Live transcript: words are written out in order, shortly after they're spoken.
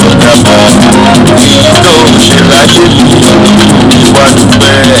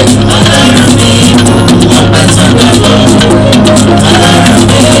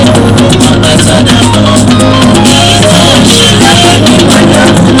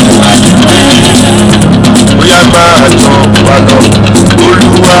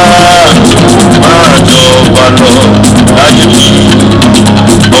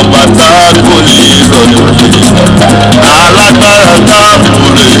alágbára táàbù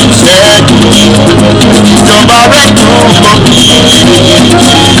lè ṣẹ́gun ìjọba rẹ̀ túbọ̀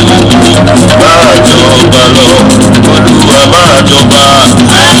máa jọba lọ olúwa máa jọba.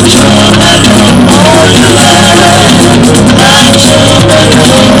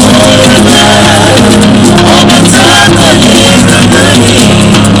 Ọba tá a kò lè rọ̀gbọ̀ ni,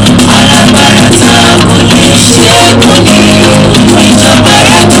 alágbára tá a kò lè ṣẹ́gun ni, ìjọba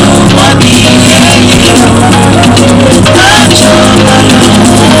rẹ̀ dùn mọ́ mi lẹ́yìn o, máa jọba lọ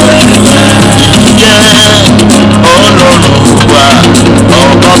Olúwa. Jẹ́ ọlọ́run wa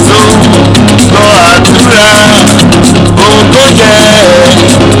ọba tó gbọ́ àdúrà ògo jẹ́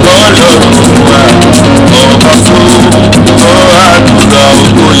ọlọ́run wa ọba tó gbọ́ àdúrà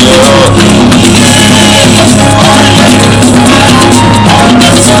ògo yẹ ọ́.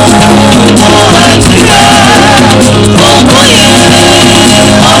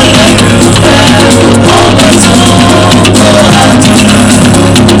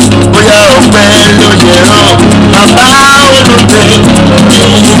 Bóyá ọpẹ́ ló yẹ ọ́ bàbá olùgbé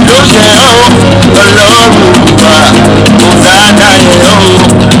ìyìn ló yẹ ọ́ ọlọ́run wa kò dáadáa yẹ ọ́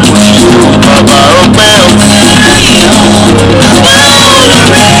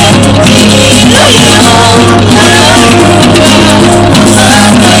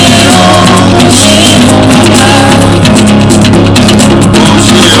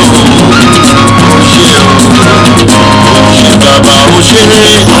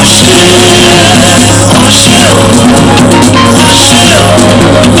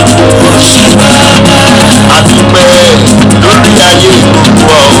òṣìṣẹ́ bàbá ọpẹ́ ọpẹ́. Adúpẹ́ lórí ayé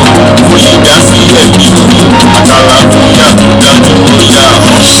gbogbo ọ̀ fún ìdásí ẹ̀mí àtàrà fún yàtúndàjú ìyá.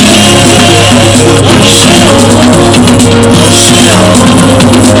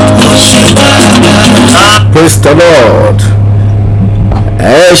 Praise the Lord.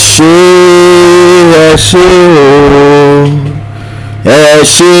 Ẹ ṣé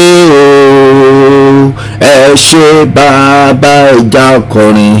o, ẹ ṣé bàbá ìjà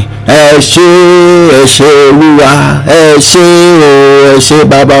ọkùnrin, ẹ ṣé Olúwa, ẹ ṣé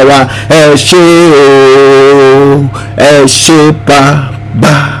bàbá wa, ẹ ṣé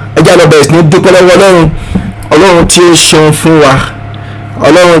bàbá. Ẹ jẹ́ lọ bẹ̀rẹ̀ sí ní dúpẹ́ lọ́wọ́ Ọlọ́run tí ó ṣeun fún wa,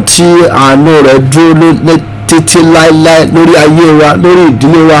 Ọlọ́run tí àánú rẹ̀ dúró títí láéláé lórí ayé wa, lórí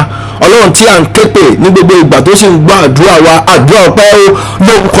ìdílé wa, Ọlọ́run tí à ń ké pè ní gbogbo ìgbà tó sì ń gbọ́ àdúrà wa, àdúrà ọpẹ́ o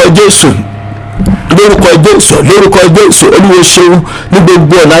lórúkọ Jésù, lórúkọ Jésù. Olúwa ṣeun ní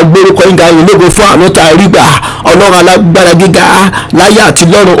gbogbo ọ̀nà agbórúkọ yín ga yín lógo fún àánú tá a rí gbà. Ọlọ́run alágbára gíga láyé àti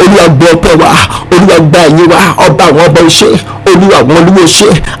lọ́run, Olúwa gbọ́ ọpẹ́ wa, Olúwa gba ẹ̀yìn wa, ọba àwọn ọba iṣẹ́, Olúwa àwọn olúwo ṣe.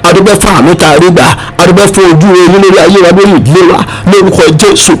 Adúpẹ́ fún àánú tá a rí gbà, adúpẹ́ fún ojú rere lórí ayé wa, lórí ìdílé wa, lórúkọ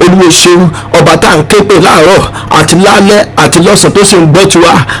Jésù. Olúwa ṣeun, ọba tá à ń ké pè láàárọ̀ àti lálẹ́ àti lọ́sàn tó sì ń gbọ́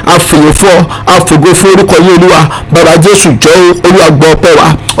tiwa, àfìyè fún ọ, àfògo fún orúkọ yín Olúwa. Bàbá Jésù jọ̀ọ́, Olúwa gbọ́ ọpẹ́ wa,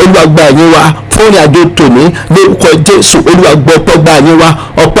 Olúwa gba ẹ̀yìn wa fún ìrìn àjò tòní lórúkọ Jésù. Olúwa gbọ́ ọpẹ́ gba ẹ̀yìn wa,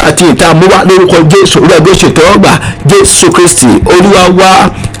 ọpẹ́ àti ìta àmúwá lórúkọ Jésù. Olúwa gbé ṣètọ́gbà Jésù Kristi Olúwa wa.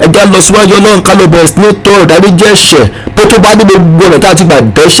 Ẹja lọ síwájú Ọlọ́run ká lọ bẹ̀rẹ̀ sí ní tọrọ ìdáríjì ẹ̀ṣẹ̀ bó tó bá dé gbogbo ọ̀nà tá a ti gbà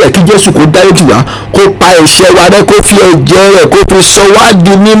dẹ́ṣẹ̀, kí Jésù kó dáríjì wá, kó pa ẹ̀ṣẹ̀ wa rẹ́, kó fi ẹ̀jẹ̀ rẹ̀ kó fi sọ wá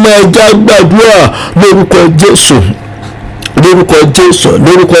di mímọ́. Ẹja gbàdúrà lórúkọ Jésù, lórúkọ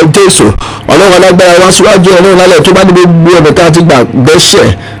Jésù. Ọlọ́run alágbára wá síwájú Ọlọ́run lálẹ́ tó bá ní gbogbo ọ̀nà tá a ti gbà gbẹ́ṣẹ̀,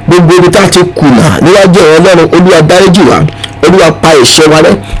 gbogbo ibi tá a ti kùnà níwájú Ọlọ́run, Olúwa dáríjì wá, Olúwa pa ẹ̀ṣẹ̀ wa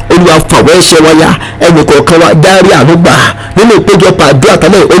rẹ́, Olúwa fàwọ́ ẹ̀ṣẹ̀ wa ya, ẹnì kọ̀ọ̀kan wa dárí àánú gbà nínú ìpéjọpọ̀ àdúrà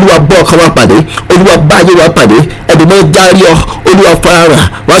tálẹ̀. Olúwa bọ́ ọkàn wa pàdé, Olúwa bá ayé wa pàdé, ẹ̀dùnmọ́ dárí ọ, Olúwa farahàn,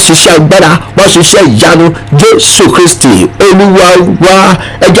 wá ṣiṣẹ́ agbára, wá ṣiṣẹ́ ìyanu Jésù Kristi Olúwa wa.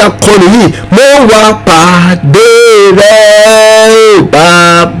 Ẹja kọrin yìí, mo wá pàdé rẹ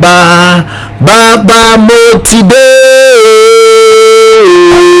bàbá mo ti dé,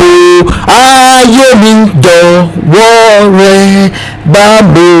 ayé mi jọ̀wọ́ rẹ bá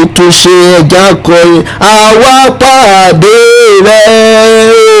mi tún ṣe. Ẹja kọrin, àwa pàdé rẹ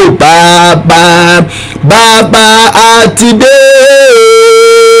bàbá àti dé,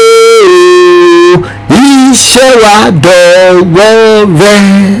 iṣẹ́ wa dọ̀wọ́ rẹ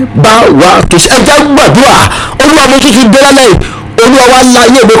bá wa tún ṣe. Ẹja gbàdúrà, Olúwa mo tún ti dé lálẹ́, Olúwa wa la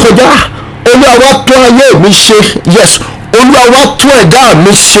ayé mi kọjá, Olúwa wa tún ayé mi ṣe, yes, Olúwa wa tún ẹ̀dá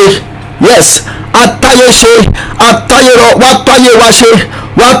mi ṣe, yes, atáyé ṣe, atáyé rọ, wá táyé wa ṣe,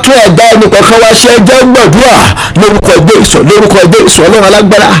 wá tún ẹ̀dá ẹni kọ̀ọ̀kan wá ṣe. Ẹjẹ́ gbàdúrà lórúkọ Jésù, Ọlọ́run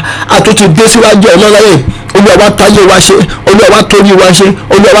alágbára àtúntì dé síwájú Ọlọ́run. Olúwa wá táyé wa ṣe, Olúwa wá torí wa ṣe,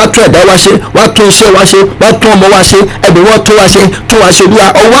 Olúwa wá tún ẹ̀dá wa ṣe, wá tún iṣẹ́ wa ṣe, wá tún ọmọ wa ṣe, ẹbí wọn tún wa ṣe, tún wa ṣe. Olúwa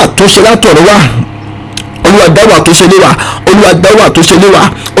ọwọ́ àtúnṣe látọ̀rọ̀ wá, olúwa dáwọ́ àtúnṣe lé wa, olúwa dáwọ́ àtúnṣe lé wa,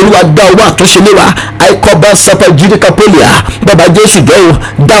 olúwa dá owó àtúnṣe lé wa. àìkọ́bá sápá jíríkàpọ́lìà bàbá jésù jọ̀ọ́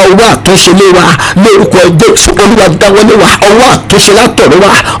dá owó àtúnṣe lé wa lórúkọ jésù. olúwa dáwọ́ lé wa, ọwọ́ àtúnṣe látọ̀rọ̀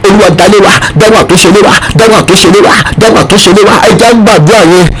wa, olúwa dá lé wa, dáwọ́ àtúnṣe lé wa, dáwọ́ àtúnṣe lé wa, dáwọ́ àtúnṣe lé wa. ẹja gbàdúrà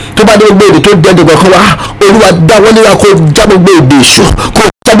yẹn tó bá dé gbogbo èdè tó dẹ́nu kankan wa, olúwa dáwọ́ lé wa kó já gbogbo èdè èṣù, kó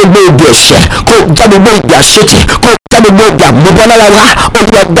já gbogbo èdè ẹ̀ṣẹ̀, kó já gbogbo èdè àṣetì, kó já gbogbo èdè àmúbọ́ lára wa.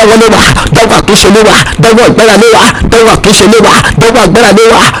 olúwa dáwọ́ lé wa, dáwọ́ àtúnṣe lé wa, dáwọ́ ìgbára lé wa, dáwọ́ àtúnṣe lé wa, dáwọ́ agbára lé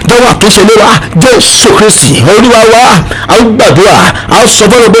wa, dáwọ́ àtúnṣe lé wa. jésù kristi olúwa wa. a ń gbàdúrà, a ń sọ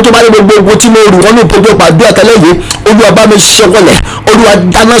fọ́nà pé tó bá ní gbogbo ogun tí mo rù wọ́n ní ìpéjọ pàdé àtàlẹ́ yìí, olúwa bá mi ṣẹ́wọ́lẹ̀, olúwa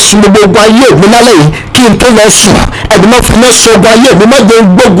dáná sun gbogbo ogun ayé mi lálẹ́ yìí kí n tó lọ sùn. ẹ̀dùn náà fi náà sọ ogun ayé mi, má jẹ́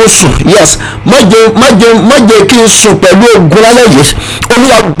gbógun sùn, yes, má jẹ́ kí n sùn pẹ̀lú ogun lálẹ́ yìí.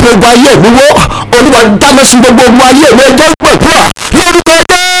 olúwa gbogbo ayé mi wọ́, olúwa dáná sun gbogbo ogun ayé mi. ẹjẹ́ gbàdúrà lórúkọ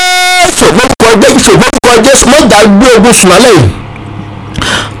jésù, lórúkọ jésù, lórúkọ jésù. má dá gbé ogun sùn lálẹ́ yìí.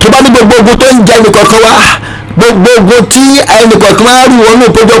 tó bá ní gbogbo ogun tó ń jẹ ẹnìkọ̀ọ̀kan wá, gbogbo ogun tí ẹnìkọ̀ọ̀kan wá rí wọnú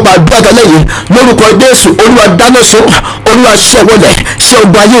ìpéjọpọ̀ àdúrà tẹ́lẹ̀ yìí, lórúkọ jésù olúwa dáná sun, olúwa ṣẹ́ wọlẹ̀, ṣẹ́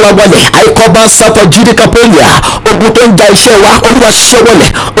ogun ayé wa wọlẹ̀. àìkọ́bá sápọ̀ jíríkàpọ́lìà ogun tó ń ja iṣẹ́ wa, olúwa ṣẹ́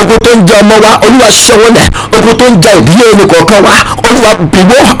wọlẹ̀. ogun tó ń ja ọmọ wa, olúwa ṣẹ́ wọlẹ̀. ogun tó ń ja ìdílé ẹnìkọ̀ọ̀kan wa, olúwa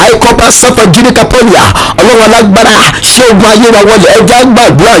bìwọ́. àìkọ́bá sápọ̀ jíríkàpọ́lìà ọlọ́run alágbára ṣẹ́ ogun ayé wa wọlẹ̀. ẹja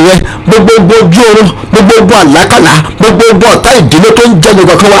gbàdúrà yẹn, gbogbo ogun ojú oorun, gbogbo ogun àlákàlà, gbogbo ogun ọ̀tá ìdílé tó ń jẹ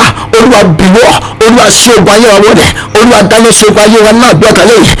ẹnìkọ̀ọ̀kan wa, olúwa bìwọ́, olúwa ṣẹ́ ogun ayé wa wọlẹ̀. olúwa dáná sun ogun ayé wa náà bí ọ̀tá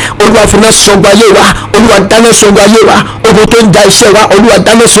lẹ́yìn, olúwa fúnná sun ogun ayé wa, olúwa dáná sun ogun ayé wa. ogun tó ń ja iṣẹ́ wa, olúwa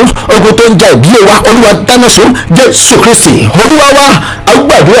dáná sun. ogun tó ń ja ìdílé wa, olúwa dáná sun. jésù kristi olúwa wa. a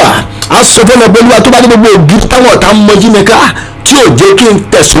gbàdúrà, a sọ fún ọgbẹ́ olúwa tó bá ní gbogbo òbí táwọn ọ̀tá ń mọ yí mi ká, tí ò jẹ́ kí n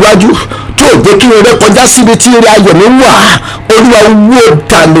tẹ̀síwájú, tí ò jẹ́ kí n rẹ kọjá síbi tí eré ayọ̀ mi wà, olúwa wó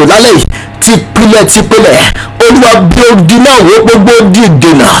dànù lálẹ́ yìí tipilẹ̀. olúwa bí odi náà wó, gbogbo odi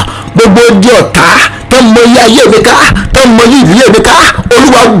ìdènà, gbogbo odi ọ̀tá tó ń mọ iye ayé mi ká, tó ń mọ iye ìdílé mi ká,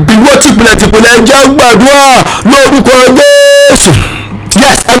 olúwa bí wó tipilẹ̀. ẹjẹ́ gbàdúrà lórúkọ jésù.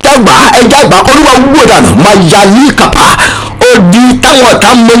 yes, ẹjẹ́ gbà olúwa wó dànù. máa yà ní kàpá odi táwọn ọ̀tá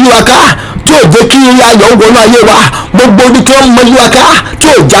ń mọ iye wa ká, tí ò jẹ́ kí ilé ayọ̀ wọnú ayé wa, gbogbo odi tí wọ́n mọ iye wa ká, tí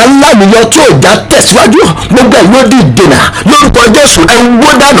ò já ńlá nìyọ, tí ò já tẹ̀síwájú, gbogbo ẹ̀ yóò di ìdènà lórúkọ jésù. ẹ wó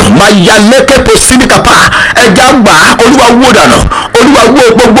dànù. máa yà lẹ́kẹ̀pọ̀ síbi kàpá. ẹja gbà olúwa wó dànù, olúwa wó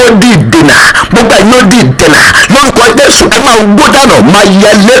gbogbo di ìdènà, gbogbo ẹ̀ yóò di ìdènà lórúkọ jésù. ẹ máa wó dànù. máa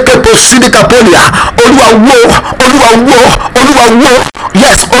yà lẹ́kẹ̀pọ̀ síbi kàpọ́lìà. olúwa wó,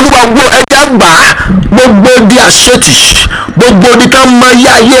 yes, olúwa wó. ẹja gbà gbogbo di àṣetì, gbogbo di tó ń mọ iye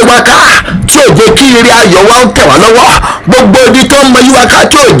ayé wa ká, tí ò jẹ́ kí ire ayọ̀ wa tẹ̀ wá lọ́wọ́, gbogbo di tó ń mọ iye wa ká,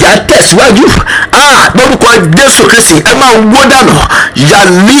 tí ò já tẹ̀síwájú, lórúkọ jésù kristi ẹ máa wó dànù.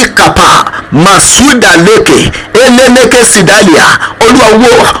 yàlí kàpá màsúdà lókè elélékè sídàlíà. olúwa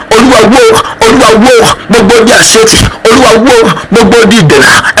wó gbogbo di àṣetì, olúwa wó gbogbo di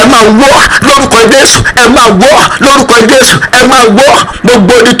ìdènà. ẹ máa wó lórúkọ jésù, ẹ máa wó lórúkọ jésù, ẹ máa wó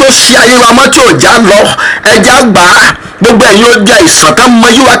gbogbo di tó ṣe ayé wa mọ́, tí ò já lọ. ẹja gbà á gbogbo ẹ̀yin ó jẹ́ ìsàn ká mọ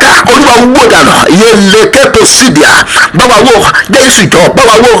yíwá ká, olúwa wó dànù. yẹlẹkẹ́tò sídìá báwa wó jésù jọ,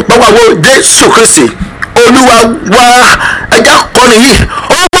 báwa wó jésù kristi olúwa wá. ẹja kọ́ni yìí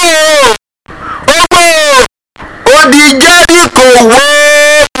odi jẹ́ríkò wó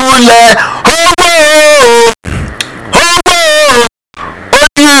lulẹ̀,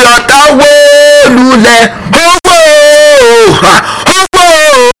 odi ọ̀tá wó lulẹ̀,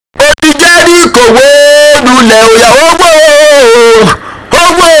 odi jẹ́ríkò wó lulẹ̀,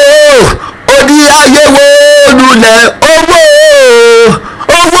 odi ayé wó lulẹ̀,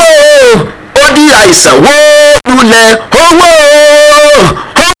 odi àìsàn wó lulẹ̀,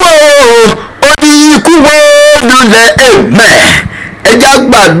 odi ikú wó lulẹ̀. amen. ẹja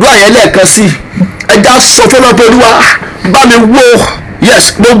gbàdúrà yẹn lẹ́ẹ̀kan sí, ẹja sọ fún ọlọ́pàá olúwa bá mi wó,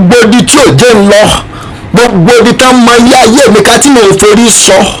 yes, gbogbo odi tí ò jẹ́ ń lọ, gbogbo odi tó ń mọ ilé ayé mi ká tí mò ń forí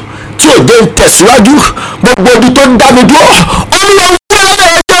sọ, tí ò jẹ́ ń tẹ̀síwájú, gbogbo odi tó ń dá mi dúró, olúwa wó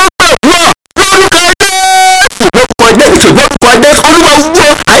ẹjọ́ gbàdúrà lórúkọ jésù, olúwa wó.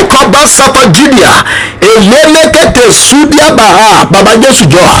 àìkọ́bá sápọ̀ júlíà èlélékètè súdíàbà. bàbá jésù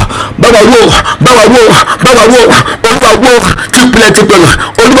jọ báwa wó olúwa wó tipilẹ̀,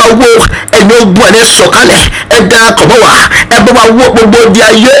 olúwa wó ẹni ogun ẹni sọ̀kalẹ̀, ẹ darapọ̀ mọ́ wa, ẹ bá wa wó gbogbo di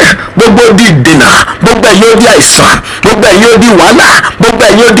ayé, gbogbo di ìdènà, gbogbo ẹ̀yin ó di àìsàn, gbogbo ẹ̀yin ó di wàhálà, gbogbo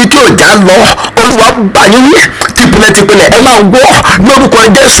ẹ̀yin ó di tí ò já lọ, olúwa bá yín wí tipilẹ̀. ẹ máa wó lórúkọ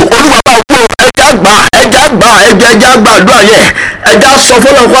jésù, olúwa máa wó. ẹja gbà àdúrà yẹn, ẹja sọ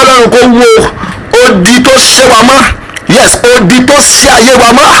fọlọ́n kó wó odi tó ṣẹ́ wa mọ́, yes, odi tó ṣe ayé wa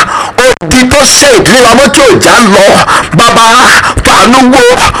mọ́, odi tó ṣe ìdílé wa mọ́ tí ò já lọ, bàbá fàánú wo,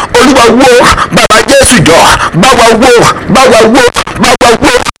 olúwa wo, bàbá Jésù jọ báwa wo, báwa wo, báwa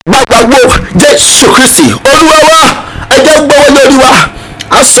wo, báwa wo, Jésù Kristi olúwa wa. Ẹ jẹ́ gbọ́wọ́ lórí wa,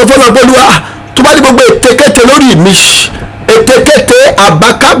 a sọ fún ọlọ́gbọ́n olúwa tó bá ní gbogbo ètekéte lórí mi, ètekéte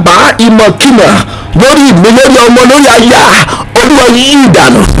àbákábá ìmọ̀kímọ̀ lórí mi, lórí ọmọ, lórí aya, olúwa yí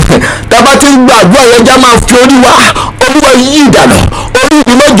ìdànù. Tàbá ti ń gbàdúrà yẹn já máa fi orí wa, olúwa yí ìdànù. Orí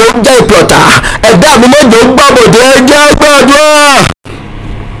mi mọ́jọ́ ń já ìpọ̀tà, ẹ̀dá mi mọ́jọ́ ń gbàbọ̀dé, ẹjẹ́ gbàdúrà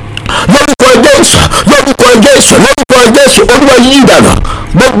lórúkọ Jésù, lórúkọ Jésù, lórúkọ Jésù, olúwa yí ìdànù.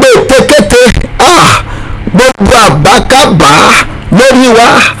 Gbogbo ètekéte, gbogbo àbákábá lórí wa,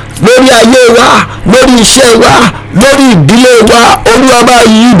 lórí ayé wa, lórí iṣẹ́ wa, lórí ìdílé wa, olúwa bá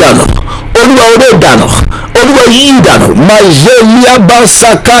yí ìdànù, olúwa orí ìdànù, olúwa yí ìdànù. Mazelia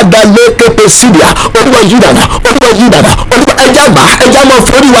basakada lékepe síríà, olúwa yí ìdànù, olúwa yí ìdànù, olúwa ẹja gbà, ẹja mọ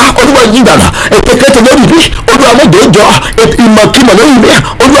forí wa, olúwa yí ìdànù. Ètekéte lórí mi, olúwa mọ̀jọ́ jọ, ìmọ̀kímọ̀ lórí mi,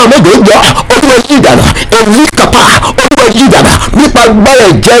 olúwa mọ̀jọ́ jọ, olúwa yí ìdànù. Èmi kàpá, olúwa yí ìdànù nípa gbára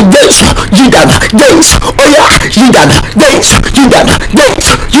ẹ̀jẹ̀ Jésù, yí ìdànù Jésù, óyá yí ìdànù Jésù, yí ìdànù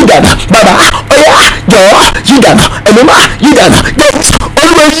Jésù, yí ìdànù bàbá, óyá jọ̀ọ́ yí ìdànù ẹ̀mímá, yí ìdànù Jésù,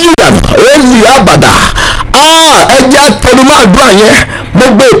 olúwa yí ìdànù. Èlì àbàdà, ẹja tẹnumọ́ àdúrà yẹn.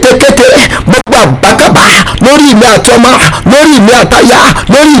 Gbogbo ètekéte, gbogbo àbákàbá lórí ìmí àti ọmọ, lórí ìmí àtayá,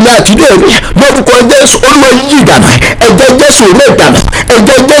 lórí ìmí àti ilé mi, lórúkọ Jésù, olúwa yí ìdànù. Ẹ̀jẹ̀ Jésù ilé ìdànù,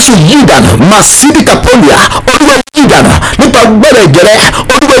 ẹ̀jẹ̀ Jésù yí ìdànù. Màsídìkà pọ́lìà, olúwa yí ìdànù nípa gbọ́dọ̀ ìjẹrẹ,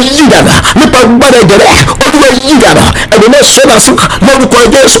 olúwa yí ìdànù nípa gbọ́dọ̀ ìjẹrẹ, olúwa yí ìdànù. Ẹ̀mí náà sọ́dà sí lórúkọ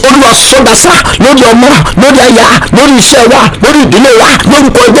Jésù, olúwa sọ́dà sá lórí ọmọ, lórí aya, lórí iṣẹ́ wa, lórí ìdílé wa,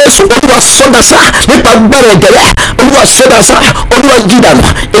 lórúkọ Jésù, olúwa sọ́dà sá nípa gbọ́dọ̀ ìjẹrẹ, olúwa sọ́dà sá, olúwa yí ìdànù.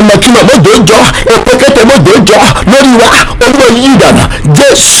 Ìmọ̀kímọ̀ mọ́jọ́ jọ, ètekéte mọ́jọ́ jọ lórí wa, olúwa yí ìdànù.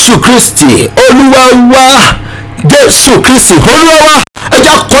 Jésù Kristi olúwa wa, Jésù Kristi olúwa wa.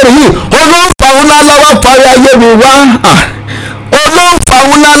 Ẹja kọrin yìí, olóńfà ńlá láwá parí ayé mi wá, olóńfà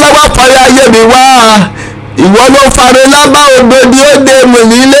ńlá láwá parí ayé mi wá. Ìwọ ló fari lábá ògbódi òde mù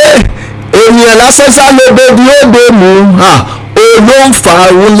nílé, ènìyàn lásán sá lógbódi òde mù. Olóńfà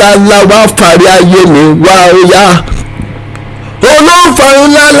ńlá láwá parí ayé mi wá, ó yá. Olóńfà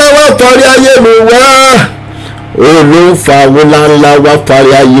ńlá láwá parí ayé mi wá, olóńfà ńlá láwá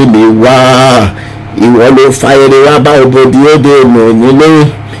parí ayé mi wá. Ìwọ ló fa eré wá bá ògbódi òde mù nílé,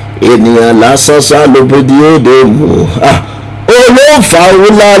 ènìyàn lásán sá lógbódi òde mù. Olóńfà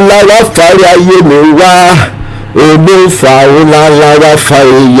ńlá láwá parí ayé mi wá, olóńfà ńlá láwá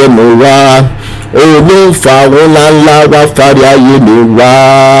parí ayé mi wá, olóńfà ńlá láwá parí ayé mi wá.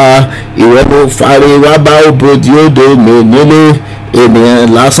 Ìwọ ló fari wá bá ògbódi òde mù nílé,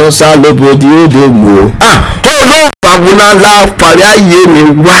 ènìyàn lásán sá lógbódi òde mù. Olóńfà ńlá láwá parí ayé mi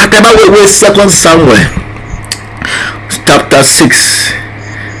wá. Tẹ́ bá wéwé 2 Samuel chapter 6.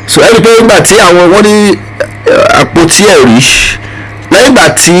 So ẹni pé nígbà tí àwọn wọ́n ní àpótí ẹ̀rí, lẹ́yìn ìgbà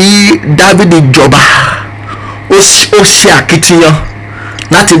tí Dávidi jọba, ó ṣe àkitiyan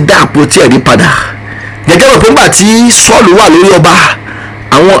láti dá àpótí ẹ̀rí padà. Gẹ́gẹ́ bí nígbà tí Sọ́ọ̀lù wà lórí ọba,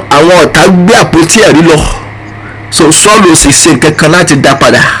 àwọn ọ̀tá gbé àpótí ẹ̀rí lọ, so Sọ́ọ̀lù sì ṣe nǹkan kan láti dá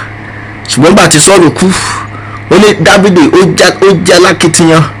padà. Ṣùgbọ́n nígbà tí Sọ́ọ̀lù kú, ó ní Dávidi ó jẹ́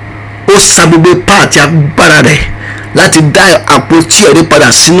alákitiyan, ó sa gbogbo ipá àti agbára rẹ̀ láti dá àpótí ẹ̀rí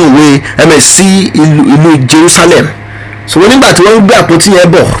padà sínú ìwé sí ìlú Jerusalem. So wọ́n nígbà tí wọ́n gbé àpótí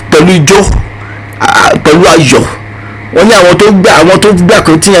yẹn bọ̀ pẹ̀lú ijó, pẹ̀lú ayọ̀, wọ́n ní àwọn tó gbé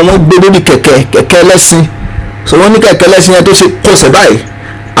àpótí yẹn wọ́n gbé lórí kẹ̀kẹ́ ẹlẹ́ṣin. So wọ́n ní kẹ̀kẹ́ ẹlẹ́ṣin yẹn tó ṣe kọsẹ̀ báyìí,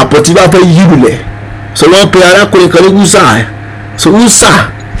 àpótí bá fẹ́ yí lulẹ̀. So wọ́n pe arákùnrin kan ní Uza. So Uza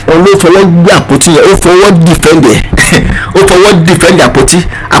òun ló fọwọ́ gbé àpótí yẹn, ó fọwọ́ dìfẹ́ndì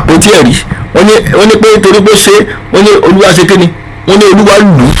àpótí ẹ̀rí. Wọ́n ní pé torí pé ṣe, wọ́n ní olúwa ṣe kíni, wọ́n ní olúwa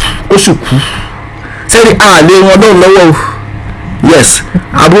lù ó sì kú. Sẹ́ni àlè wọn Ọlọ́run lọ́wọ́ o, yes,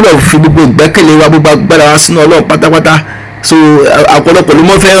 àbúrò fi gbogbo ìgbẹ́kẹ̀lé wa, gbogbo agbára wa sínú Ọlọ́run pátápátá. So ọ̀pọ̀lọpọ̀ ló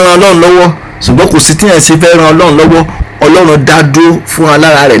mọ́ fẹ́ ran Ọlọ́run lọ́wọ́, ṣùgbọ́n kò sí tíyẹn ṣe fẹ́ ran Ọlọ́run lọ́wọ́. Ọlọ́run dá dúró fún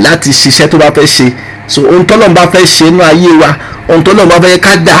alára rẹ̀ láti ṣiṣẹ́ tó bá fẹ́ ṣe. So ohun tọ́lọ́run bá fẹ́ ṣe nínú ayé wa, ohun tọ́lọ́run bá fẹ́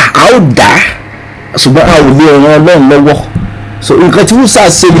ká dà, a ó dà, ṣùgbọ́n a ò lè ran Ọlọ́run lọ́wọ́. So nǹkan tí Musa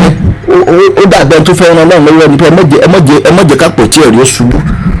ṣe ni ó dàbẹ̀ tó fẹ́ ran Ọlọ́run lọ́wọ́ ni pé ẹ mọ̀jẹ̀ ká pọ̀ tí ẹ̀rí ó ṣubú.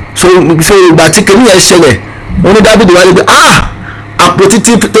 So ìgbà tí kìnìún yẹn ṣẹlẹ̀, wọ́n ní Dáfídì wá ní pé àpótí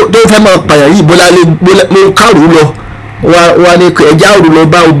tó fẹ́ máa pààyàn yìí bọ́lá ló kárù lọ, wá ní ẹja òru lọ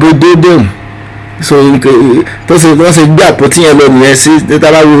bá Obed-Edom. So wọ́n ṣe gbé àpótí yẹn lọ nìyẹn sí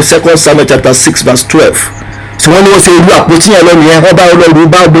tẹ́tàbáwo 2 Samuel chapter 6 verse 12. So wọ́n ní wọ́n ṣe gbé àpótí yẹn lọ nìyẹn, wọ́n bá Ọlọ́run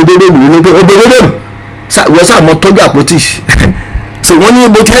bá Obed-Edom ní pé Obed-Edom ìwọ sáà mọ tọ́jú àpótí so wọ́n ní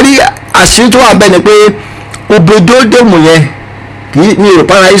bó ti rí àṣírí tó wà bẹ́ẹ̀ ni pé Obed-Edomu yẹn kì í ní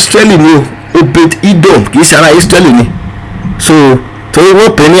Yorùbá ara Israẹli ni o Obed-Edom kì í ṣe ara Israẹli ni so torí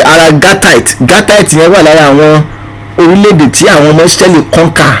wọ́n pè ní ara Gatite yẹn wà lára àwọn orílẹ̀-èdè tí àwọn ọmọ Israẹli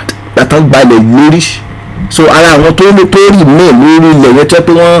conquered gbàtàn gbalẹ̀ lórí so ara àwọn tó rì mí lórí ilẹ̀ yẹn tó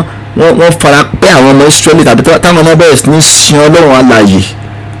pé wọ́n fara pẹ́ àwọn ọmọ Israẹli tàbí táwọn ọmọ bẹ̀rẹ̀ sí ní sin Ọlọ́run alààyè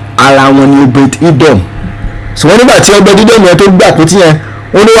ara wọn ni Obed-Edom so wọ́n nígbà tí Obed-Edom yẹn tó gbé àpótí yẹn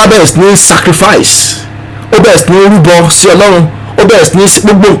wọ́n ní wọ́n bẹ̀rẹ̀ sí ní sacrifice ó bẹ̀rẹ̀ sí ní rúbọ sí Ọlọ́run ó bẹ̀rẹ̀ sí ní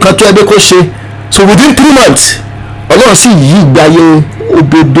gbogbo nǹkan tó ẹgbẹ́ kó ṣe so within 3 months Ọlọ́run sì yí ìgbé ayé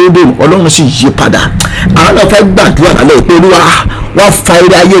Obed-Edom Ọlọ́run sì yí padà àwọn náà fẹ́ gbàdúrà lálẹ́ ìpè Olúwa wọ́n fa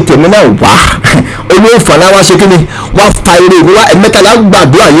eré ayé tèmi náà wá olóòfà náà wá ṣe kí ni wọ́n fa eré mi wá ẹ̀mẹ́tàlá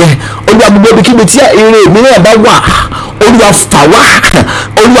gbàdúrà yẹn Olúwa gbogbo ibikíbi tí eré mi náà bá wà Olúwa fà wá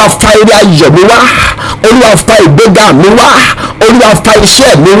Olúwa fa eré ayọ̀ mi wá Olúwa fa ìgbéga mi wá Olúwa fa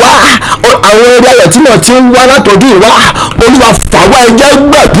iṣẹ́ mi wá àwọn eré ayọ̀ tí mo ti ń wá látọ̀dún ìwá Olúwa fà wá ẹjẹ́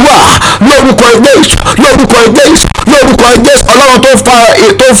gbàdúrà lórúkọ Jésù lórúkọ Jésù lórúkọ Jésù Ọlọ́run tó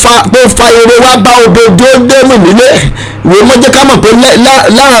fa eré wá bá Obed-Edomu nílé ìwé mọ́jẹ́ ká mọ̀ pé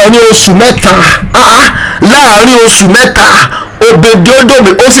láàárín oṣù mẹ́ta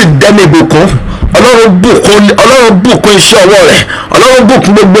Obed-Edomu ó sì dẹni ìbùkún Ọlọ́run bùkún iṣẹ́ ọwọ́ rẹ̀ Ọlọ́run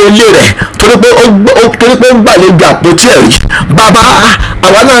bùkún gbogbo ilé rẹ̀ torí pé ó gbàlejò àpótí ẹ̀rí bàbá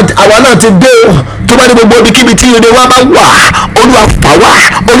àwa náà ti dé o tó bá ní gbogbo ibikíbi tí ire wa bá wà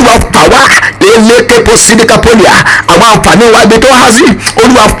Olúwa fà wá elékepo sídìkápólìà àwọn àǹfààní wa ibi tó há sí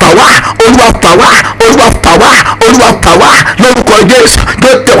Olúwa fà wá lórúkọ Jésù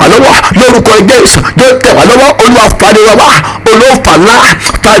yóò tẹ̀ wá lọ́wọ́ lórúkọ Jésù yóò tẹ̀ wá lọ́wọ́ Olúwa fàdé wa wá olóòfà ńlá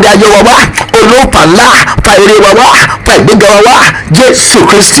fàdé ayé wa wá olóòfà ńlá fa èrè wa wá fa ìgbéga wa wá Jésù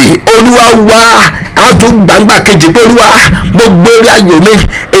Kristi Olúwa wá àdùn gbangba kejì pé Olúwa gbogbo eré ayọ̀ mi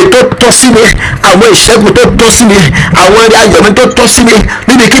ètò tọ́ sí mi àwọn ìṣẹ́gun tó tọ́ sí mi àwọn eré ayọ̀ mi tó tọ́ sí mi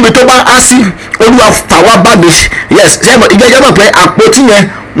níbikíbi tó bá há sí Olúwa fà wá bá mi yes ìjẹ́jẹ́ mọ̀ pé àpótí yẹn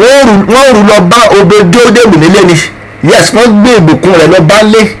wọ́n rù lọ bá Obed-Edomu nílé ni yes wọ́n gbé ìbùkún rẹ̀ lọ bá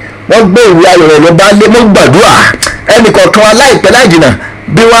lé wọ́n gbé ìwé ayọ̀ rẹ̀ lọ bá lé mo gbàdúrà ẹnìkọ̀ọ̀kan wa láìpẹ́ láì jìnnà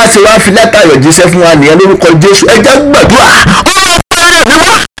bí wọ́n á ṣe wá fi lẹ́tà ayọ̀ jíṣẹ́ fún wa nìyẹn lórúkọ Jésù ẹ jẹ́ gbàdúrà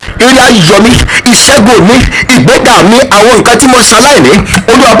ilé ayọ̀ mi ìṣẹ́gun mi ìgbéga mi àwọn nǹkan tí mo ṣaláìní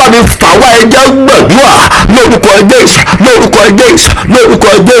Olúwa bá mi fà wá ẹ jẹ́ gbàdúrà lórúkọ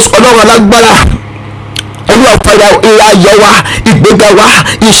Jésù Ọlọ́run alágbára Olúwa fàyà ilé ayọ̀ wa ìgbéga wa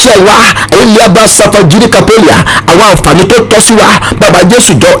iṣẹ́ wa ilé abá sọfọ jírí kapolia àwọn àǹfààní tó tọ́ sí wa bàbá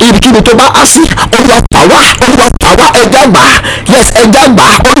Jésù jọ ibikíbi tó bá á sí Olúwa fà wá ẹja gbà yes ẹja gbà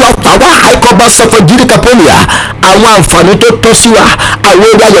Olúwa fà wá àìkọ́bá sọfọ jírí kapolia àwọn àǹfààní tó tọ́ sí wa àwọn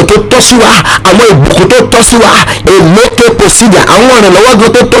eré ayọ̀ tó tọ́ sí wa àwọn ìbùkún tó tọ́ sí wa èlékè pòsídà àwọn ìrànlọ́wọ́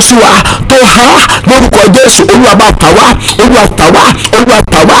gan tó tọ́ sí wa tó há lórúkọ Jésù Olúwa bá fà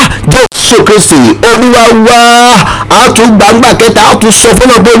wá Jésù Kristi Olúwa wá àtún gbangba kẹta àtún sọ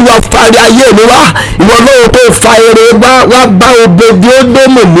fún ọgbọ́n Olúwa fàárí ayé mi wá ìwọ náà tó fa eré wá bá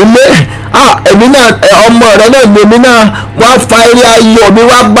Obed-Edomu nílé èmi náà ọmọ rẹ náà lèmi náà wá fa eré ayọ̀ mi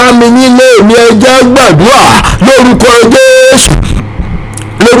wá bá mi nílé mi ẹ jẹ́ gbàdúrà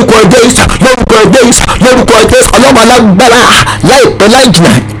lórúkọ Jésù Ọlọ́run alágbára láìpẹ́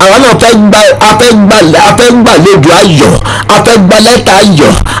láìjìnà àwọn náà afẹ́ gbàlejò ayọ̀ afẹ́ gba lẹ́tà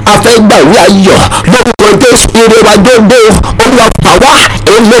ayọ̀ afẹ́ gbàwé ayọ̀ lórúkọ Jésù ire wa dóńdó Olúwa fà wá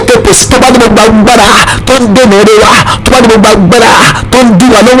eléke pòsí tó bá ní gbogbo agbára tó ń dènà ire wa tó bá ní gbogbo agbára tó ń dí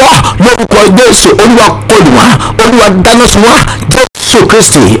wa lọ́wọ́ lórúkọ Jésù Olúwa kọlù wá Olúwa dáná sun wá Jésù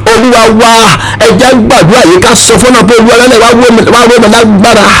Kristi Olúwa wá ẹjẹ́ gbàdúrà yìí ká sọ fún ọ pé Olúwa lálẹ́ wá wó mi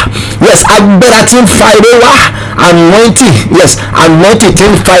lágbára yes agbára tí ń fa ire wá anointing tí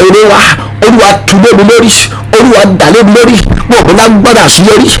ń fa ire wá Olúwa túbọ̀ mi lórí Olúwa dàlẹ́ mi lórí wọ́n mi lágbára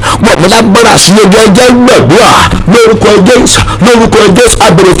àṣeyọrí ẹjẹ́ gbàdúrà lórúkọ Jésù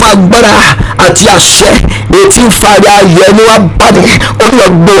abèrè fún agbára àti àṣẹ ètí ń fa ayọ̀ ẹni wá báni Olúwa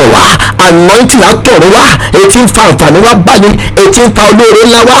gbòòrò wá anointing àtọ̀rọ̀ wá ètí ń fa àǹfààní wá báni ètí ń fa olóore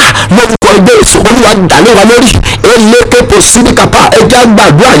ńlá wá lórúkọ Jésù Olúwa dàlẹ́ wa lórí elékepo sídìkápá ẹjẹ́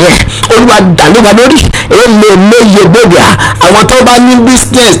gbàdúrà yẹn Olúwa dàlẹ́ wa lórí eléyè gbòdìà àwọn tó bá ní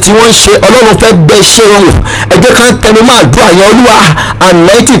business tí wọ́n ń ṣe Ọlọ́run fẹ́ bẹ iṣẹ́ wọn wò ẹjẹ́ ká tẹnu máa dùn àyàn Olúwa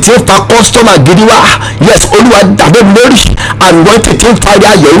anointing tí ń fa customer gidi wá yes Olúwa dàlẹ́ mi lórí anointing tí ń fa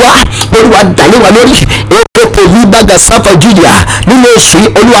ayọ̀ wá Olúwa dàlẹ́ wa lórí ètò yìí bàgà sáfà júdìá nínú oṣù yìí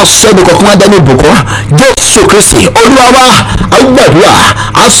olúwa sọ ẹnì kọ̀ọ̀kan wá dání ìbùkún jésù kristi olúwa wa agbàdúrà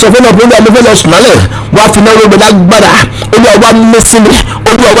asọ̀fúnà olúwa mo fẹ́ lọ sùn lálẹ́ wá fi náà wọ́n lágbára olúwa wa mẹ́sí mi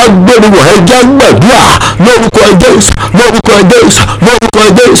olúwa wa gbẹ̀rù wọ̀ ẹ̀jẹ̀ gbàdúrà lórúkọ jésù lórúkọ jésù lórúkọ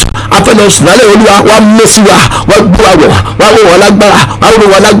jésù afẹ́lẹ́ sùn lálẹ́ olúwa wa mẹ́sí wa wá gbé wa wọ̀ wá wọ̀ wọ́n lágbára wá wọ̀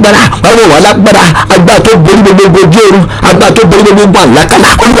wọ́n lágbára wá wọ̀ wọ́n lágbára agbá tó borí gbogbo ojú oorun agbá tó borí gbogbo àlákàlà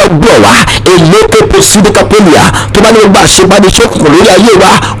olúwa gbọ́ wa èlé pépé sídìkà pólíà tó bá ní gbogbo àṣepàdé ṣókùnkùn lórí ayé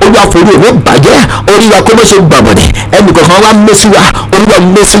wa olúwa forí òwe bàjẹ́ orí wa kó mọ́ ṣe gbàbọ̀dẹ̀ ẹnì kọ̀ọ̀kan wa mẹ́sí wa olúwa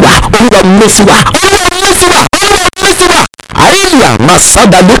mẹ́sí wa olúwa mẹ́sí wa olúwa mẹ́sí wa olúwa mẹ́sí wa àyíyá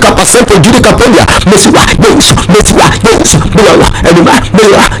masada lóka pàṣẹpọ̀ jùdíkà pólíà mẹ́sí wa jésù mẹ́sí wa jésù gbéyàwó ẹnìmá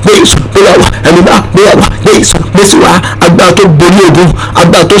gbéyàwó jésù gbéyàwó ẹnìmá gbéyàwó jésù mẹ́sí wa agbára tó borí ogun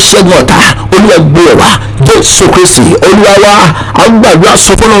agbára tó ṣẹ́gun ọ̀tá olúwa gbéyàwó jésù kristi olúwa wa agbàdúrà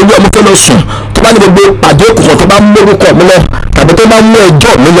sọ fún olúwa mo fẹ́ lọ sùn tó bá ní gbogbo pàdé òkùnkùn tó bá ń mórúkọ mi lọ tàbí tó bá ń mú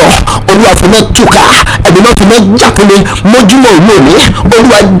ẹjọ́ mi lọ olúwa fi náà túká ẹ̀mí náà fi náà jà fún mi mójúmọ́ ìlú mi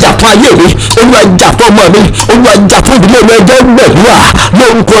olúwa jà fún ayé mi olúwa jà fún ọmọ mi olúwa jà fún ìdílé mi ẹjọ́ gbẹ̀dúrà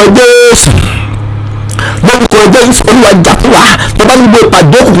lórúkọ jésù lórúkọ jésù olúwa jà fún wa tó bá ń gbé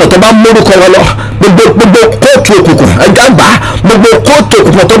ìpàdé òkùnkùn tó bá ń mórúkọ wọn lọ gbogbo kóòtù òkùnkùn ẹjọ́ àgbà gbogbo kóòtù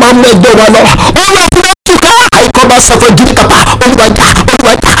òkùnkùn tó bá ń mú ẹjọ́ wọn lọ olúwa fi náà túká àìkọ́bá sọfọ jùdíkàpá olúwa jà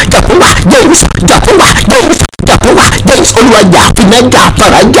fún wa jésù jà fún wa jésù jà fún wa jésù olúwa jà fìnàjà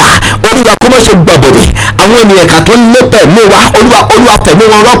farajà olúwa kó má ṣe gbàbọ̀dẹ̀ àwọn ènìyàn kà tó lépẹ̀ mú wa olúwa fẹ̀mí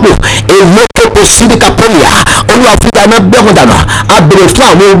wọn rọ́pò èlé kókó sídìkà pólíà olúwa fúlàní bẹ́hùn dànù abèrè fún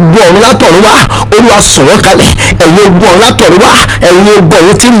àwọn ogun ọ̀run látọ̀run wá olúwa sọ̀ wọ́n kalẹ̀ ẹ̀yin ogun ọ̀run látọ̀run wá ẹ̀yin ogun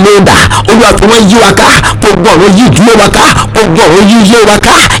ọ̀run tí ń lé dà olúwa fi wọ́n yí wa ká gbogbo ọ̀run yí ìdílé wa ká gbogbo ọ̀run yí ilé wa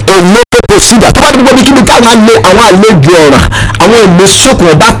ká èlé kókó sídà tó bá dúró bí kíbi táwọn àwọn àlejò ọ̀ràn àwọn èlé sókùn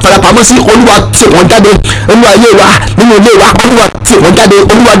ọ̀dà farapamọ́ sí olúwa tì wọ́n jáde nínú ayé wa nínú ilé wa olúwa tì wọ́n jáde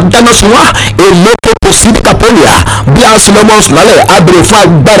olúwa dáná sun wa èlé kókó sídìkà pólíà bí a sì lọ́mọ sùn lálẹ́ abèrè fún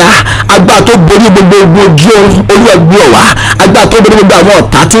agbára tó borí gbogbo ojú oorun olúwa gbé ọ wá agbára tó borí gbogbo àwọn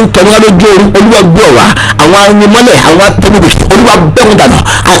ọ̀tá tí ń tọ́ ní lójú oorun olúwa gbé ọ wá àwọn arinmọ́lẹ̀ àwọn atẹ́nubì olúwa bẹ́rù dànù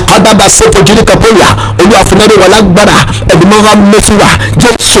àkọ́dábà sẹ́pọ̀ jùdíkà pólíà olúwa fúnẹ́rẹ́ wọn lágbára ẹ̀dùnmọ́ra mẹ́sì wa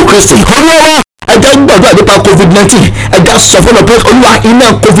jésù kristi olúwa ẹja gbàdúrà nípa covid-19 ẹja sọ fún ọ pé olúwa iná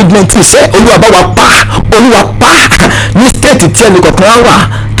covid-19 sẹ́ olúwa bá wa pa olúwa pa ní stéètì tí ẹnì kọ̀ọ̀kan wá wà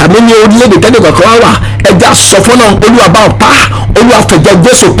tàbí ní orílẹ̀-èdè tẹ́nì kọ̀ọ̀kan wá wà ẹja sọ fún ọ olúwa bá wa pa olúwa fẹ̀jẹ̀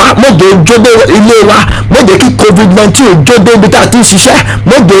jésù pa mọ́jọ ojóde ilé wa mọ́jọ kí covid-19 ojóde ibi tá a ti ń ṣiṣẹ́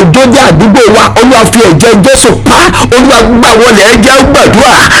mọ́jọ ojóde àdúgbò wa olúwa fi ẹ̀jẹ̀ jésù pa olúwa gbà wọlé ẹja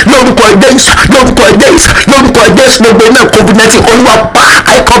gbàdúrà lórúkọ jésù lórúkọ jésù lórúkọ jésù gbogbo iná covid-19 olúwa pa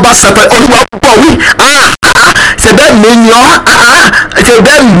àìkọ́bá sọ̀fẹ̀ olúwa pọ̀ wí ṣẹ̀bẹ́ mi ni ọ́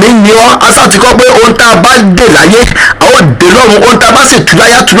ṣẹ̀bẹ́ mi ni ọ́ aṣọ àti kọ́ pé ohun tá a bá dè láyé àwọn dè lọ́run ohun tá a bá sì tú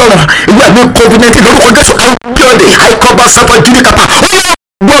láyé tú lọ́run ìwé àmì covid-19 lórúkọ jésù àwọn bí ọ̀dẹ̀ àìkọ́bá sọ̀fẹ̀ jùdíkàpá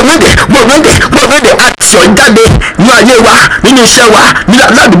gbọ̀ngbọ̀ndẹ̀ àtìọ̀ jáde ní ayé wa nínú iṣẹ́ wa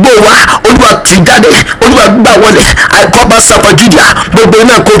ládùúgbò wa olúwa tì jáde olúwa gbà wọlé àìkọ́bá sọ̀fọ̀ jùdíà gbogbo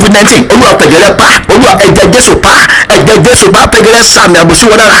iná covid-19 olúwa pẹ̀gẹ́rẹ́ pa olúwa ẹ̀jẹ̀ jésù pa pẹ̀gẹ́rẹ́ sàmì àbòsí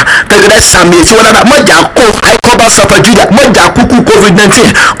wọn dára pẹ̀gẹ́rẹ́ sàmì èsì wọn dára mọ̀jà kó àìkọ́bá sọ̀fọ̀ jùdíà mọ̀jà kúkú covid-19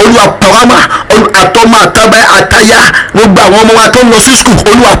 olúwa pàwọ́mà àtọ́mọ àtàbẹ́ àtàyà gbogbo àwọn ọmọ wa tó ń lọ sí skul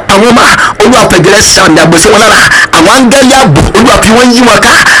olúwa pàwọ́mà olúwa pẹ̀gẹ́rẹ́ sàmì àbòsí wọn dára àwọn áńgẹ́lì ààbò olúwa fi wọ́n yí wọn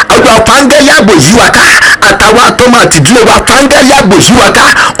ká olúwa fáńgẹ́lì ààbò yí wa ká àtàwọn àtọ́mọ àtìdílé wa fáńgẹ́lì ààbò yí wa ká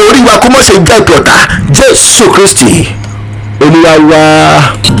orí wa kó mọ̀ ṣe jẹ́ ìtọ̀tà jésù kristi olúwa wa.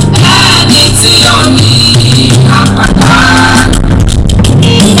 ẹni tí ó ní àpáta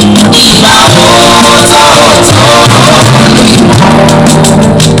ìgbà wo tó lè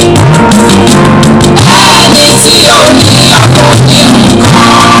mọ̀.